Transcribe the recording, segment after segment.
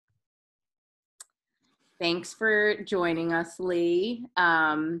Thanks for joining us, Lee.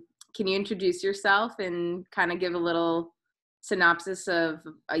 Can you introduce yourself and kind of give a little synopsis of,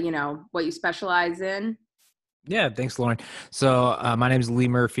 what you specialize in? Yeah, thanks, Lauren. So my name is Lee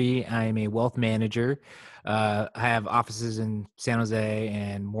Murphy. I am a wealth manager. I have offices in San Jose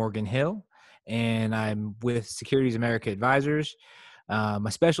and Morgan Hill, and I'm with Securities America Advisors.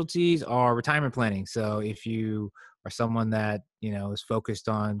 My specialties are retirement planning. So if you are someone that is focused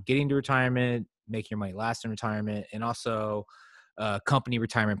on getting to retirement, making your money last in retirement, and also company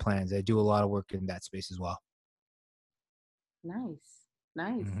retirement plans, I do a lot of work in that space as well. Nice,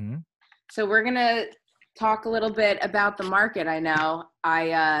 nice. Mm-hmm. So we're going to talk a little bit about the market. I know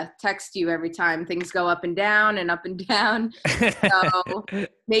I text you every time things go up and down and up and down. So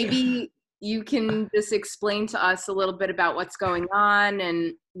maybe you can just explain to us a little bit about what's going on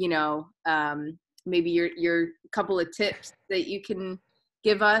and, maybe your couple of tips that you can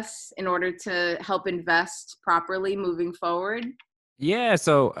give us in order to help invest properly moving forward. Yeah.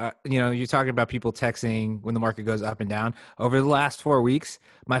 So, you're talking about people texting when the market goes up and down. Over the last 4 weeks,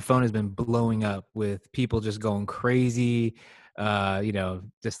 my phone has been blowing up with people just going crazy.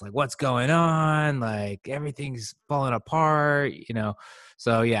 Just like, what's going on? Like, everything's falling apart.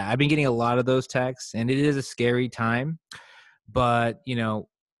 So, yeah, I've been getting a lot of those texts, and it is a scary time. But,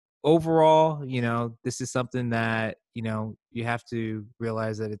 overall, this is something that, you have to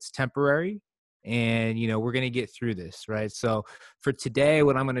realize that it's temporary and, we're going to get through this. Right. So for today,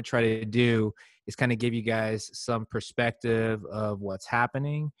 what I'm going to try to do is kind of give you guys some perspective of what's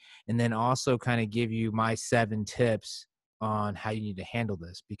happening and then also kind of give you my 7 tips on how you need to handle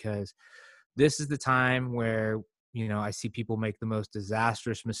this, because this is the time where, I see people make the most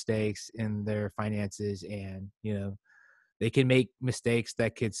disastrous mistakes in their finances and, they can make mistakes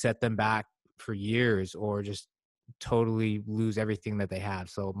that could set them back for years or just totally lose everything that they have.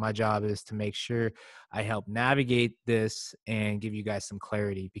 So my job is to make sure I help navigate this and give you guys some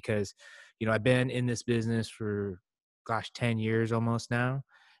clarity, because, I've been in this business for 10 years almost now.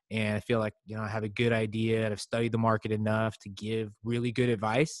 And I feel like, I have a good idea and I've studied the market enough to give really good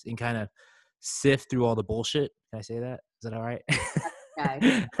advice and kind of sift through all the bullshit. Can I say that? Is that all right?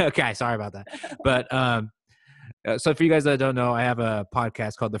 Okay. Okay. Sorry about that. But, so for you guys that don't know, I have a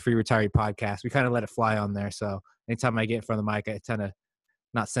podcast called the Free Retiree Podcast. We kind of let it fly on there. So anytime I get in front of the mic, I tend to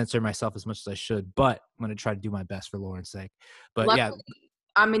not censor myself as much as I should, but I'm going to try to do my best for Lauren's sake. But Luckily,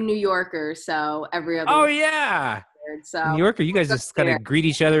 I'm a New Yorker, so every other Oh yeah. word, so New Yorker, you guys just kind of greet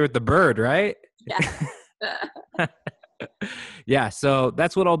each other with the bird, right? Yeah. Yeah. So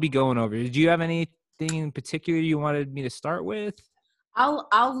that's what I'll be going over. Did you have anything in particular you wanted me to start with?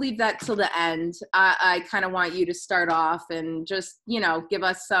 I'll leave that till the end. I kind of want you to start off and just, give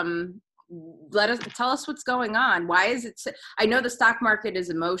us tell us what's going on. Why is it? I know the stock market is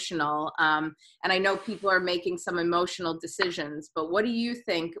emotional, and I know people are making some emotional decisions, but what do you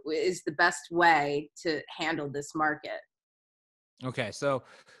think is the best way to handle this market? Okay, so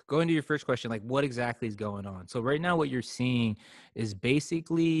going to your first question, like what exactly is going on? So right now what you're seeing is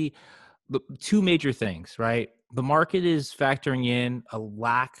basically the 2 major things, right? The market is factoring in a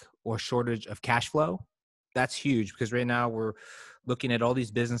lack or shortage of cash flow. That's huge because right now we're looking at all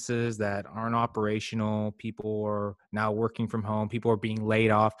these businesses that aren't operational. People are now working from home. People are being laid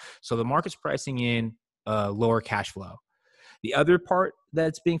off. So the market's pricing in lower cash flow. The other part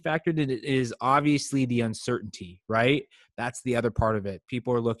that's being factored in is obviously the uncertainty, right? That's the other part of it.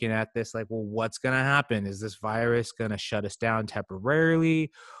 People are looking at this like, well, what's going to happen? Is this virus going to shut us down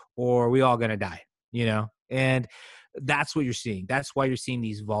temporarily, or are we all going to die? And that's what you're seeing. That's why you're seeing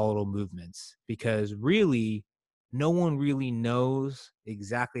these volatile movements, because really no one really knows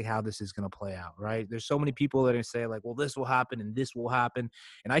exactly how this is going to play out, right? There's so many people that are saying like, well, this will happen and this will happen.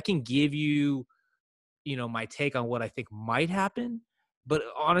 And I can give you, my take on what I think might happen, but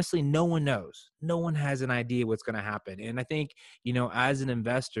honestly, no one knows. No one has an idea what's going to happen. And I think, as an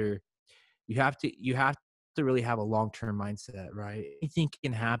investor, you have to really have a long-term mindset, right? Anything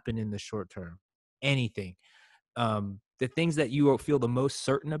can happen in the short term. Anything. The things that you feel the most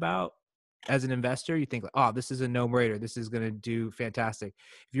certain about as an investor, you think like, oh, this is a no-brainer. This is going to do fantastic.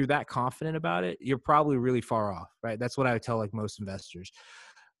 If you're that confident about it, you're probably really far off, right? That's what I would tell like most investors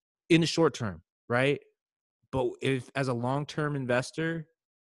in the short term, right? But if as a long-term investor,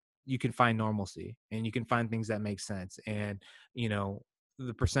 you can find normalcy and you can find things that make sense and,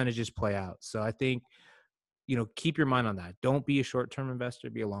 the percentages play out. So I think, keep your mind on that. Don't be a short-term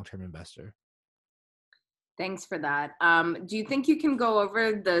investor, be a long-term investor. Thanks for that. Do you think you can go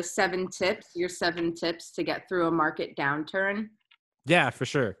over your 7 tips to get through a market downturn? Yeah, for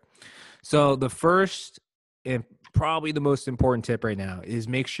sure. So the first and probably the most important tip right now is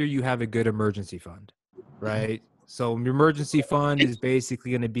make sure you have a good emergency fund. right? So your emergency fund is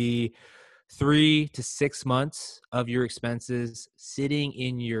basically going to be 3 to 6 months of your expenses sitting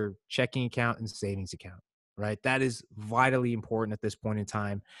in your checking account and savings account, right? That is vitally important at this point in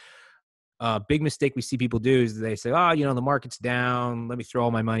time. Big mistake we see people do is they say, oh, the market's down, let me throw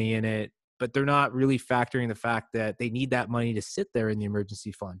all my money in it. But they're not really factoring the fact that they need that money to sit there in the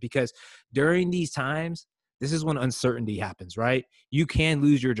emergency fund, because during these times, this is when uncertainty happens, right? You can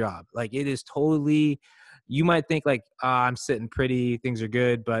lose your job. Like, it is totally, you might think like, I'm sitting pretty, things are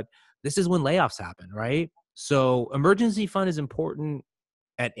good, but this is when layoffs happen, right? So emergency fund is important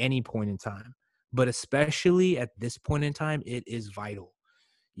at any point in time, but especially at this point in time, it is vital.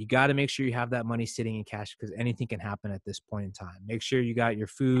 You got to make sure you have that money sitting in cash, because anything can happen at this point in time. Make sure you got your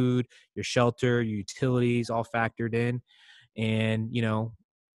food, your shelter, your utilities all factored in. And,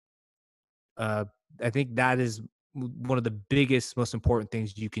 uh, I think that is one of the biggest, most important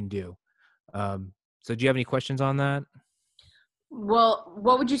things you can do. So do you have any questions on that? Well,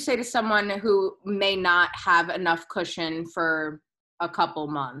 what would you say to someone who may not have enough cushion for a couple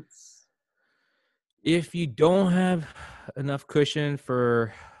months? If you don't have enough cushion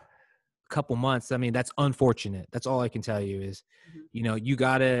for a couple months, I mean, that's unfortunate. That's all I can tell you is, Mhm. you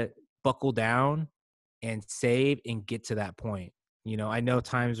got to buckle down and save and get to that point. I know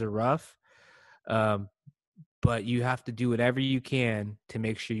times are rough, um, but you have to do whatever you can to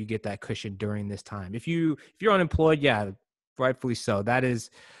make sure you get that cushion during this time. If you're unemployed, yeah, rightfully so.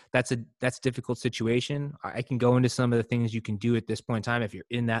 That's a difficult situation. I can go into some of the things you can do at this point in time if you're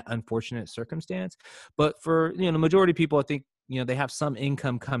in that unfortunate circumstance. But for the majority of people, I think they have some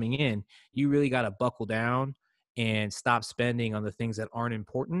income coming in. You really got to buckle down and stop spending on the things that aren't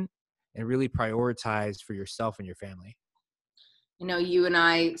important and really prioritize for yourself and your family. You and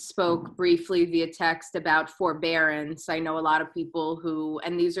I spoke briefly via text about forbearance. I know a lot of people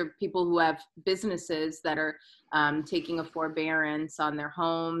and these are people who have businesses that are taking a forbearance on their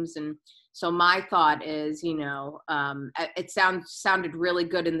homes. And so my thought is, it sounded really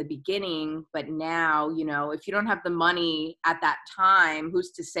good in the beginning, but now, if you don't have the money at that time,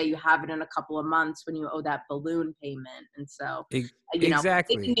 who's to say you have it in a couple of months when you owe that balloon payment? And so, making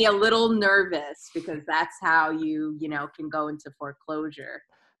Exactly. me a little nervous because that's how you can go into foreclosure.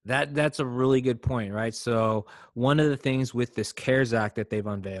 That's a really good point, right? So one of the things with this CARES Act that they've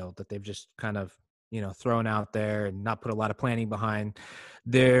unveiled, that they've just kind of, thrown out there and not put a lot of planning behind,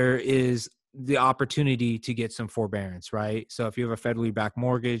 there is the opportunity to get some forbearance, right? So if you have a federally backed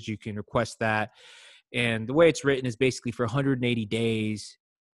mortgage, you can request that. And the way it's written is basically for 180 days,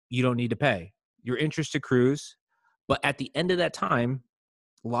 you don't need to pay. Your interest accrues, but at the end of that time,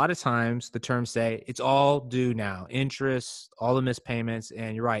 a lot of times the terms say it's all due now, interest, all the missed payments.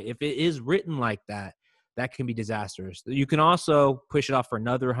 And you're right. If it is written like that, that can be disastrous. You can also push it off for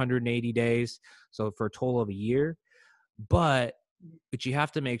another 180 days. So for a total of a year. But what you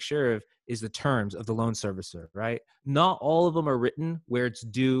have to make sure of is the terms of the loan servicer, right? Not all of them are written where it's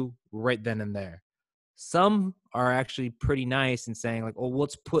due right then and there. Some are actually pretty nice in saying like, oh,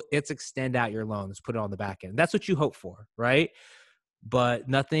 let's extend out your loan. Let's put it on the back end. That's what you hope for, right? But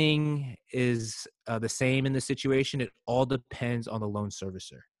nothing is the same in this situation. It all depends on the loan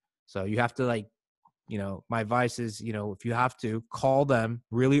servicer. So you have to my advice is, if you have to, call them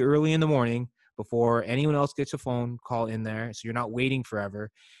really early in the morning before anyone else gets a phone call in there. So you're not waiting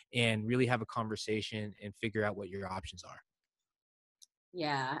forever, and really have a conversation and figure out what your options are.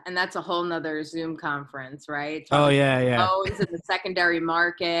 Yeah, and that's a whole nother Zoom conference, right? Oh Talking yeah. Yeah. about loans in the secondary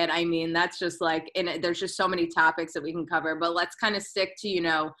market. I mean, that's just like, there's just so many topics that we can cover, but let's kind of stick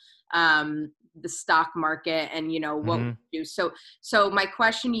to, the stock market and, what hmm we do. So my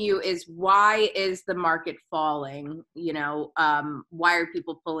question to you is, why is the market falling? Why are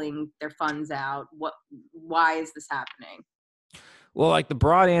people pulling their funds out? Why is this happening? Well, like, the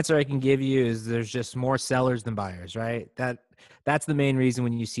broad answer I can give you is there's just more sellers than buyers, right? That's the main reason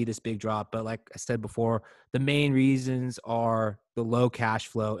when you see this big drop. But like I said before, the main reasons are the low cash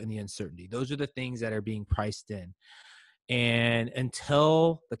flow and the uncertainty. Those are the things that are being priced in. And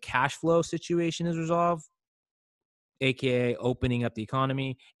until the cash flow situation is resolved, aka opening up the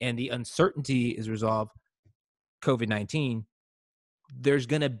economy, and the uncertainty is resolved, COVID-19, there's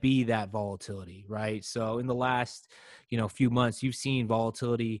going to be that volatility, right? So in the last, few months, you've seen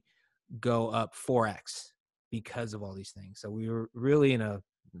volatility go up 4x because of all these things. So we were really in a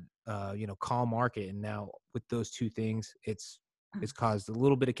calm market, and now with those two things, it's caused a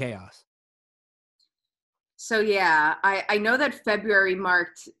little bit of chaos. So yeah, I know that February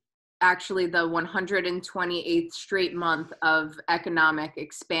marked actually the 128th straight month of economic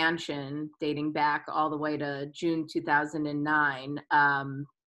expansion, dating back all the way to June 2009.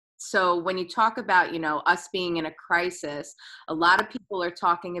 So when you talk about, us being in a crisis, a lot of people are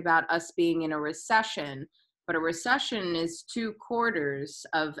talking about us being in a recession, but a recession is 2 quarters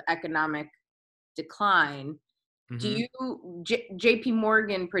of economic decline. Do Hmm. you, JP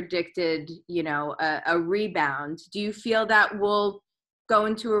Morgan predicted, a rebound. Do you feel that we'll go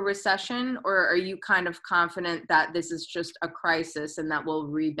into a recession, or are you kind of confident that this is just a crisis and that we'll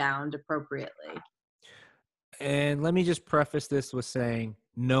rebound appropriately? And let me just preface this with saying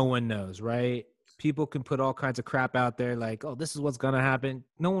no one knows, right? People can put all kinds of crap out there like, oh, this is what's going to happen.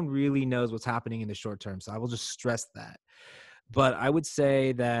 No one really knows what's happening in the short term. So I will just stress that. But I would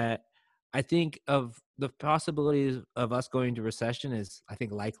say that I think of the possibilities of us going to recession is, I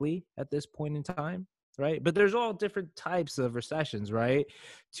think, likely at this point in time, right? But there's all different types of recessions, right?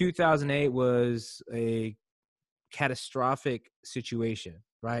 2008 was a catastrophic situation,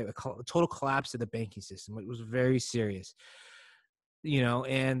 right? A total collapse of the banking system. It was very serious,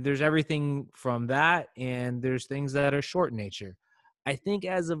 and there's everything from that, and there's things that are short in nature. I think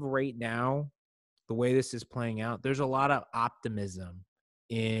as of right now, the way this is playing out, there's a lot of optimism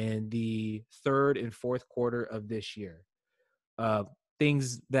in the third and fourth quarter of this year. Uh,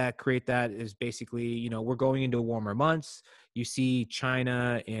 Things that create that is basically, we're going into warmer months. You see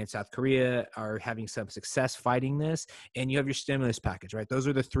China and South Korea are having some success fighting this, and you have your stimulus package, right? Those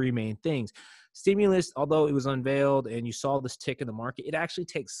are the 3 main things. Stimulus, although it was unveiled and you saw this tick in the market, it actually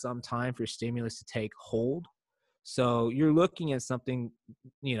takes some time for stimulus to take hold. So you're looking at something,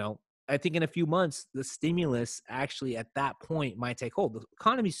 I think in a few months, the stimulus actually at that point might take hold. The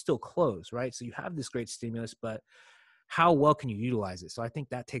economy's still closed, right? So you have this great stimulus, but how well can you utilize it? So I think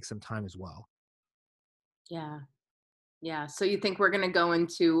that takes some time as well. Yeah. Yeah. So you think we're going to go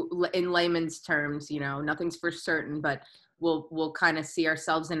into, in layman's terms, nothing's for certain, but we'll kind of see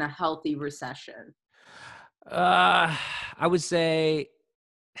ourselves in a healthy recession. Uh, I would say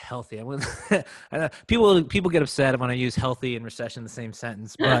healthy. I would I know people get upset when I use healthy and recession in the same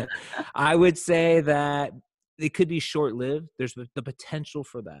sentence, but I would say that it could be short lived. There's the potential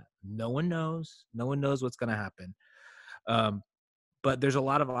for that. No one knows. No one knows what's going to happen. Um, but there's a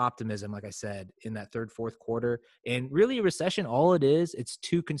lot of optimism, like I said, in that third, fourth quarter. And really, a recession, all it is, it's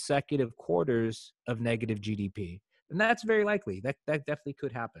 2 consecutive quarters of negative GDP, and that's very likely. That definitely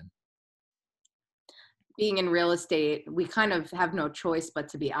could happen. Being in real estate, we kind of have no choice but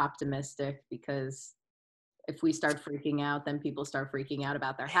to be optimistic, because if we start freaking out, then people start freaking out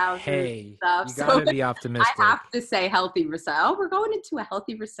about their houses Hey, and you stuff. So gotta be I optimistic. have to say healthy recession. Oh, we're going into a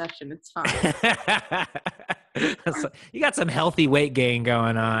healthy recession. It's fine. So you got some healthy weight gain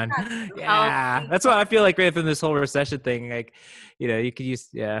going on. Yeah, Healthy. that's what I feel like right from this whole recession thing. Like, you could use,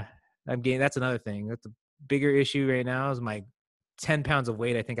 yeah, I'm gaining. That's another thing. That's a bigger issue right now is my 10 pounds of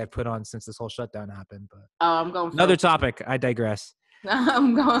weight I think I put on since this whole shutdown happened. But Oh, I'm going for another topic. I digress.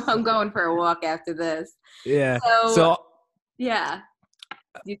 I'm going for a walk after this. Yeah. So So yeah,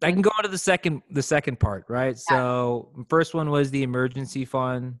 you I can think go on to the second part, right? that So first one was the emergency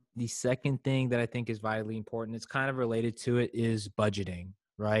fund. The second thing that I think is vitally important, it's kind of related to it, is budgeting,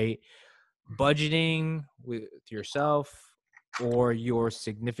 right? Budgeting with yourself or your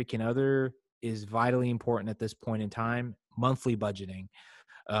significant other is vitally important at this point in time. Monthly budgeting.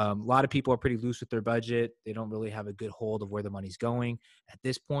 A lot of people are pretty loose with their budget. They don't really have a good hold of where the money's going. At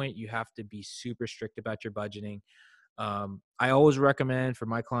this point, you have to be super strict about your budgeting. I always recommend for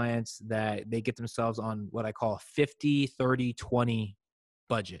my clients that they get themselves on what I call a 50-30-20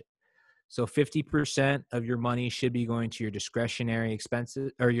 budget. So 50% of your money should be going to your discretionary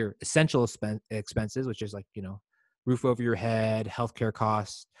expenses or your essential expenses, which is like, roof over your head, healthcare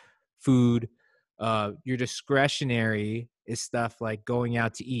costs, food. Your discretionary is stuff like going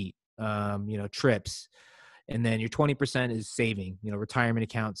out to eat, trips. And then your 20% is saving, retirement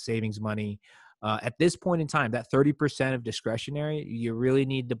accounts, savings money. At this point in time, that 30% of discretionary, you really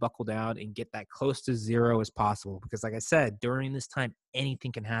need to buckle down and get that close to zero as possible. Because like I said, during this time,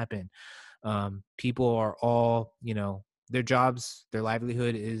 anything can happen. People are all, their jobs, their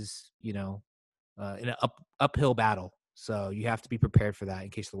livelihood is, in an uphill battle. So you have to be prepared for that in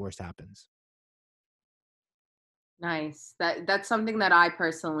case the worst happens. nice. That's something that I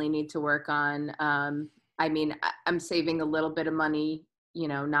personally need to work on. I mean, I'm saving a little bit of money,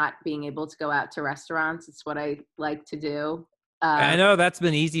 not being able to go out to restaurants. It's what I like to do. I Um, know that's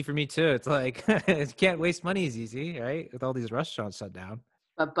been easy for me too. It's like can't waste money is easy, right? With all these restaurants shut down.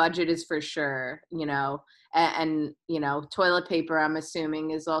 but budget is for sure, and toilet paper, I'm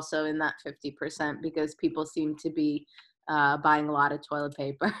assuming, is also in that 50%, because people seem to be buying a lot of toilet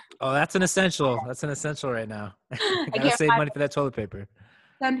paper. Oh, that's an essential. That's an essential right now. I Gotta can't save money for that toilet paper.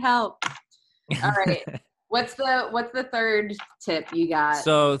 send help. All right. What's the third tip you got?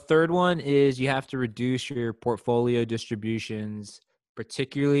 So third one is you have to reduce your portfolio distributions,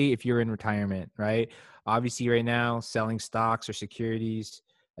 particularly if you're in retirement, right? Obviously right now, selling stocks or securities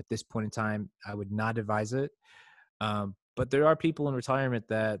at this point in time, I would not advise it. But there are people in retirement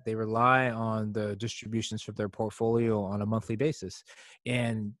that they rely on the distributions from their portfolio on a monthly basis.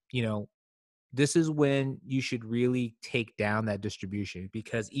 And, this is when you should really take down that distribution,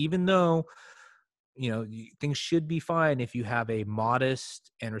 because even though things should be fine if you have a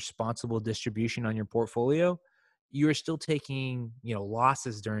modest and responsible distribution on your portfolio, you're still taking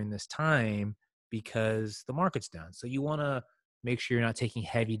losses during this time because the market's down. So you want to make sure you're not taking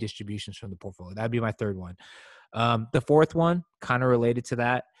heavy distributions from the portfolio. That'd be my third one. The fourth one, kind of related to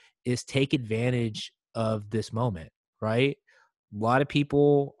that, is take advantage of this moment, right? A lot of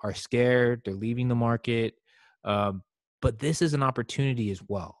people are scared, they're leaving the market, but this is an opportunity as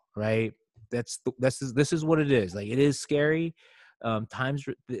well, right? This is what it is. Like, it is scary. Times,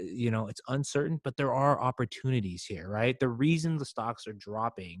 it's uncertain, but there are opportunities here, right? The reason the stocks are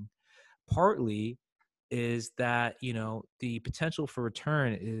dropping partly is that, the potential for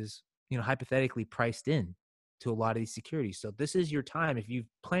return is, hypothetically priced in to a lot of these securities. So this is your time. If you've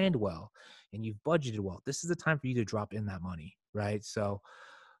planned well and you've budgeted well, this is the time for you to drop in that money, right? So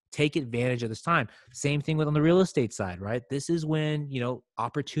take advantage of this time. Same thing with on the real estate side, right? This is when,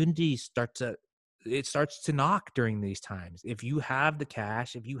 opportunities starts to knock during these times. If you have the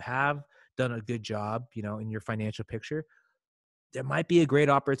cash, if you have done a good job, in your financial picture, there might be a great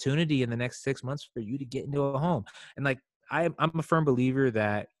opportunity in the next 6 months for you to get into a home. And like, I'm a firm believer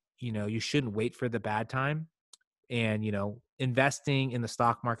that, you shouldn't wait for the bad time. And, investing in the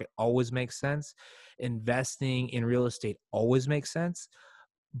stock market always makes sense. Investing in real estate always makes sense.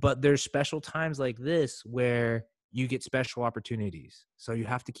 But there's special times like this where you get special opportunities. So you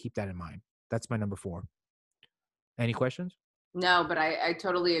have to keep that in mind. That's my number 4. Any questions? No, but I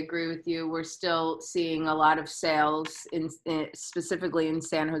totally agree with you. We're still seeing a lot of sales specifically in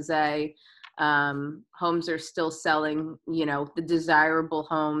San Jose. Homes are still selling, the desirable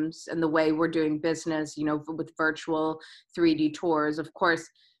homes, and the way we're doing business, with virtual 3D tours. Of course,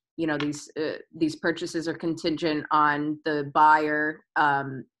 these purchases are contingent on the buyer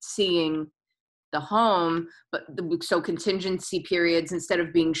seeing the home, but so contingency periods, instead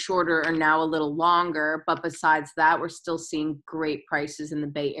of being shorter, are now a little longer. But besides that, we're still seeing great prices in the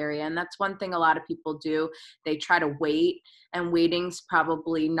Bay Area. And that's one thing a lot of people do. They try to wait, and waiting's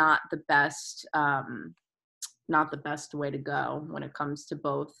probably not the best way to go when it comes to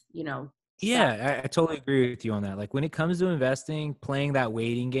both, Yeah, I totally agree with you on that. Like, when it comes to investing, playing that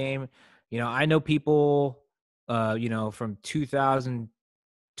waiting game, I know people, from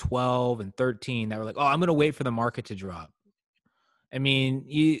 2012 and 13 that were like, "Oh, I'm going to wait for the market to drop." I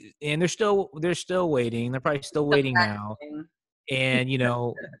mean, and they're still waiting. They're probably still waiting now. And,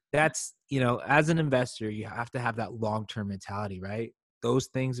 that's, as an investor, you have to have that long-term mentality, right? Those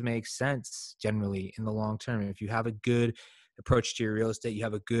things make sense generally in the long term. If you have a good approach to your real estate, you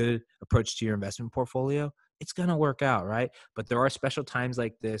have a good approach to your investment portfolio, it's going to work out, right? But there are special times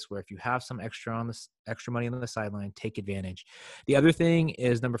like this where if you have some extra money on the sideline, take advantage. The other thing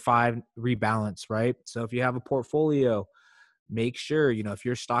is number 5, rebalance, right? So if you have a portfolio, make sure, if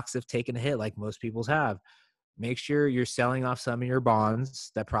your stocks have taken a hit like most people's have, make sure you're selling off some of your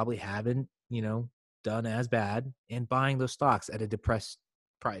bonds that probably haven't, done as bad, and buying those stocks at a depressed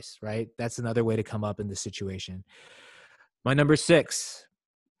price, right? That's another way to come up in this situation. My number 6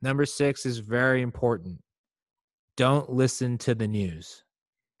 is very important. Don't listen to the news.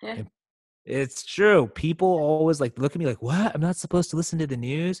 Yeah. It's true. People always like look at me like, "What? I'm not supposed to listen to the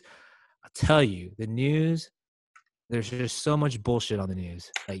news?" I'll tell you, the news, there's just so much bullshit on the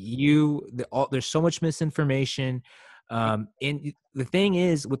news. Like, there's so much misinformation. And the thing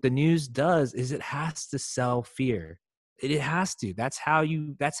is, what the news does is it has to sell fear. It has to. That's how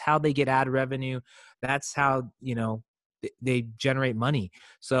they get ad revenue. That's how, they generate money.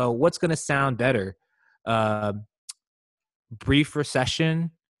 So what's going to sound better? Brief recession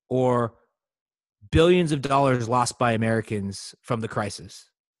or billions of dollars lost by Americans from the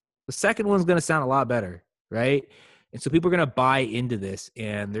crisis? The second one's going to sound a lot better, right? And so people are going to buy into this,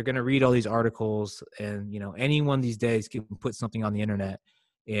 and they're going to read all these articles, and anyone these days can put something on the internet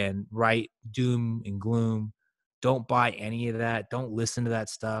and write doom and gloom. Don't buy any of that. Don't listen to that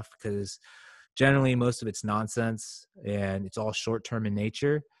stuff, because generally most of it's nonsense and it's all short-term in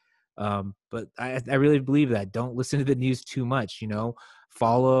nature. But I really believe that. Don't listen to the news too much,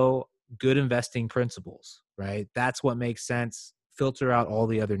 follow good investing principles, right? That's what makes sense. Filter out all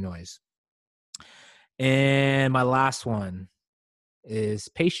the other noise. And my last one is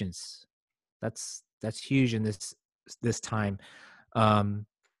patience. That's That's huge in this time. Um,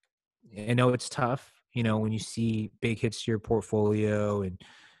 I know it's tough, when you see big hits to your portfolio and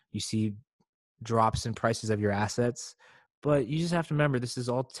you see drops in prices of your assets, but you just have to remember this is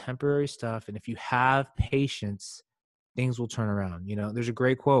all temporary stuff. And if you have patience, things will turn around. There's a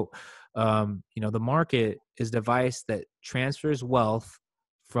great quote. The market is a device that transfers wealth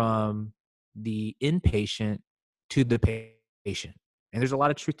from the inpatient to the patient. And there's a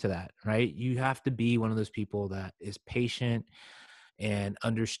lot of truth to that, right? You have to be one of those people that is patient and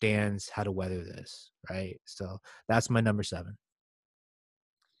understands how to weather this, right? So that's my number 7.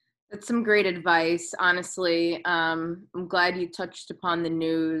 That's some great advice, honestly. I'm glad you touched upon the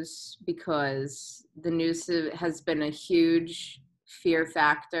news because the news has been a huge fear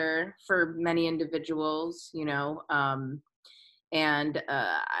factor for many individuals, and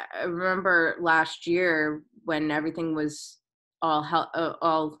I remember last year when everything was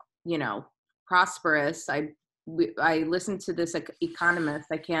all prosperous. I listened to this economist.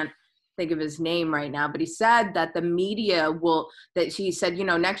 I can't think of his name right now, but he said that the media will. That he said,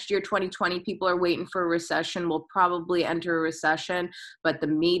 next year, 2020, people are waiting for a recession. We'll probably enter a recession, but the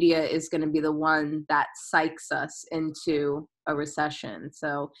media is going to be the one that psychs us into a recession.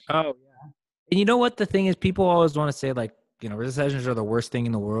 So, Oh, yeah. And you know what the thing is? People always want to say, like, recessions are the worst thing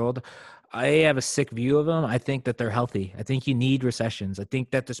in the world. I have a sick view of them. I think that they're healthy. I think you need recessions. I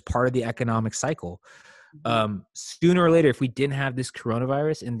think that that's part of the economic cycle. Sooner or later, if we didn't have this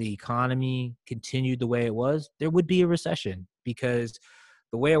coronavirus and the economy continued the way it was, there would be a recession, because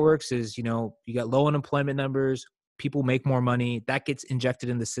the way it works is, you got low unemployment numbers, people make more money, that gets injected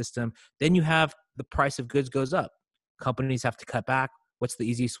in the system. Then you have the price of goods goes up. Companies have to cut back. What's the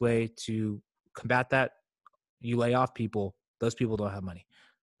easiest way to combat that? You lay off people. Those people don't have money.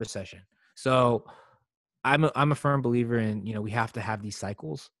 Recession. So I'm a firm believer in, we have to have these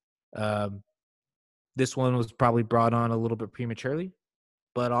cycles. This one was probably brought on a little bit prematurely,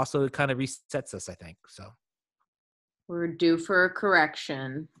 but also it kind of resets us, I think. So, we're due for a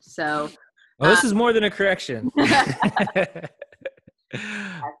correction. So, well, this is more than a correction. yes,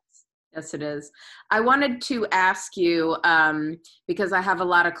 it is. I wanted to ask you, because I have a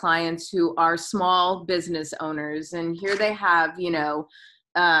lot of clients who are small business owners, and here they have,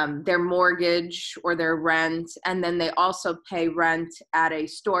 their mortgage or their rent, and then they also pay rent at a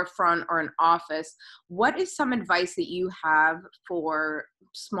storefront or an office. What is some advice that you have for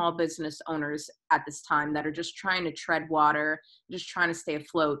small business owners at this time that are just trying to tread water, just trying to stay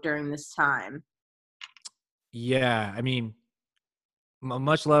afloat during this time? Yeah, I mean,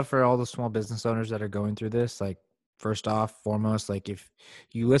 much love for all the small business owners that are going through this. Like, first off, foremost, like, if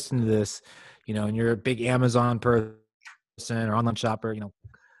you listen to this, and you're a big Amazon person or online shopper,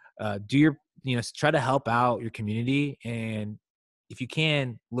 do your, try to help out your community. And if you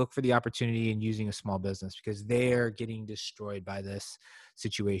can, look for the opportunity in using a small business, because they're getting destroyed by this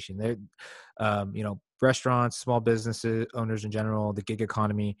situation. They're, restaurants, small businesses, owners in general, the gig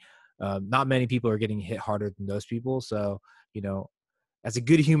economy, not many people are getting hit harder than those people. So, as a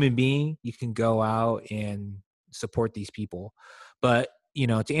good human being, you can go out and support these people. But,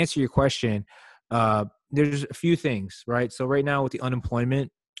 to answer your question, there's a few things, right? So right now with the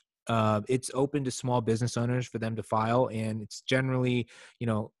unemployment, it's open to small business owners for them to file. And it's generally,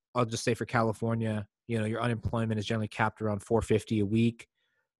 I'll just say for California, your unemployment is generally capped around $450 a week.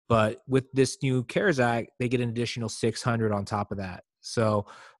 But with this new CARES Act, they get an additional $600 on top of that. So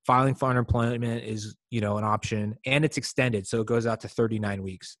filing for unemployment is, an option, and it's extended. So it goes out to 39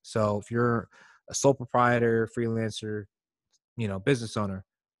 weeks. So if you're a sole proprietor, freelancer, business owner,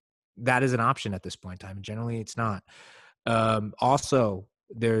 that is an option at this point in time. Generally, it's not. Also,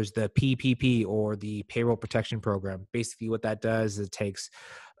 there's the PPP, or the Payroll Protection Program. Basically, what that does is it takes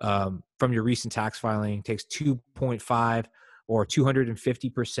from your recent tax filing, takes 2.5 or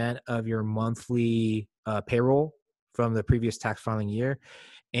 250% of your monthly payroll from the previous tax filing year.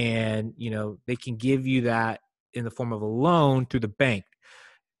 And, they can give you that in the form of a loan through the bank,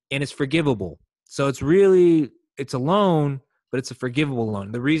 and it's forgivable. So it's a loan, but it's a forgivable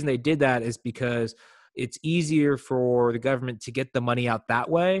loan. The reason they did that is because it's easier for the government to get the money out that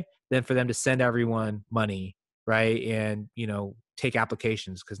way than for them to send everyone money, right? And, take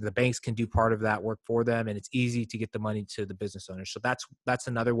applications, because the banks can do part of that work for them, and it's easy to get the money to the business owners. So that's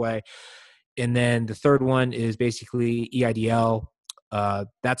another way. And then the third one is basically EIDL.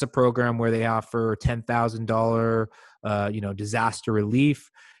 That's a program where they offer $10,000, disaster relief,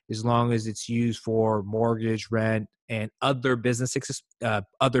 as long as it's used for mortgage, rent, and other business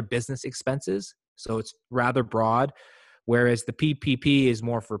expenses. So it's rather broad, whereas the PPP is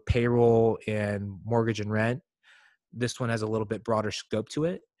more for payroll and mortgage and rent. This one has a little bit broader scope to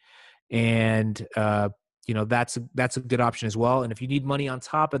it. And, that's a good option as well. And if you need money on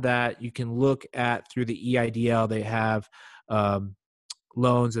top of that, you can look at through the EIDL. They have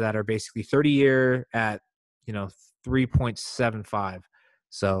loans that are basically 30-year at 3.75.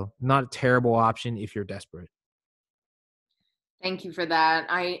 So not a terrible option if you're desperate. Thank you for that.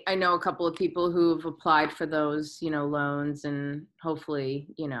 I know a couple of people who've applied for those, loans, and hopefully,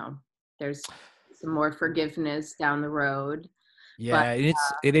 there's some more forgiveness down the road. But Yeah,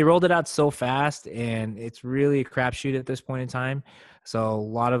 they rolled it out so fast, and it's really a crapshoot at this point in time. So a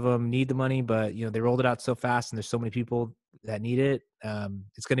lot of them need the money, but they rolled it out so fast, and there's so many people that need it.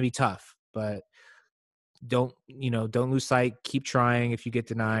 It's going to be tough, but don't lose sight. Keep trying if you get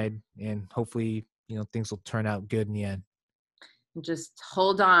denied, and hopefully things will turn out good in the end. just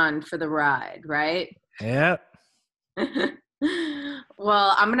hold on for the ride, right? Yep.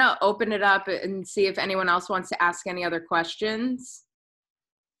 Well, I'm going to open it up and see if anyone else wants to ask any other questions.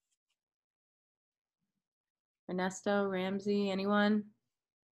 Ernesto, Ramsey, anyone?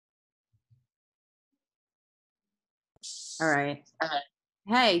 All right.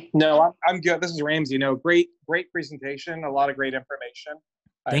 Hey. No, I'm good. This is Ramsey. Great presentation. A lot of great information.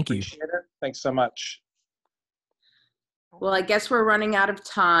 I Thank you. appreciate it. Thanks so much. Well, I guess we're running out of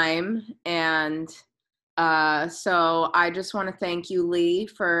time. And so I just want to thank you, Lee,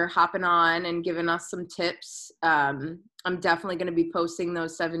 for hopping on and giving us some tips. I'm definitely going to be posting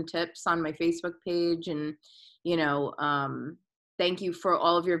those 7 tips on my Facebook page. And, thank you for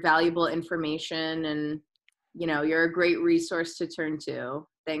all of your valuable information. And, you're a great resource to turn to.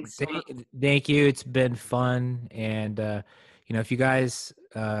 Thanks so much. Thank you. It's been fun. And, if you guys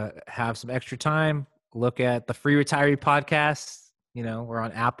have some extra time, look at the Free Retiree podcast. We're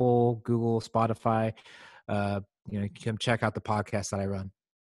on Apple, Google, Spotify. Come check out the podcast that I run.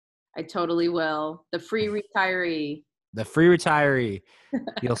 I totally will. The Free Retiree. The Free Retiree.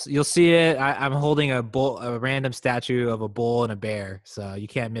 You'll see it. I'm holding a random statue of a bull and a bear, so you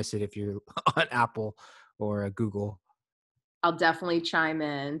can't miss it if you're on Apple or Google. I'll definitely chime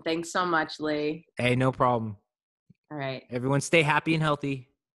in. Thanks so much, Lee. Hey, no problem. All right. Everyone stay happy and healthy.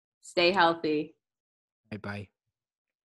 Stay healthy. Bye-bye.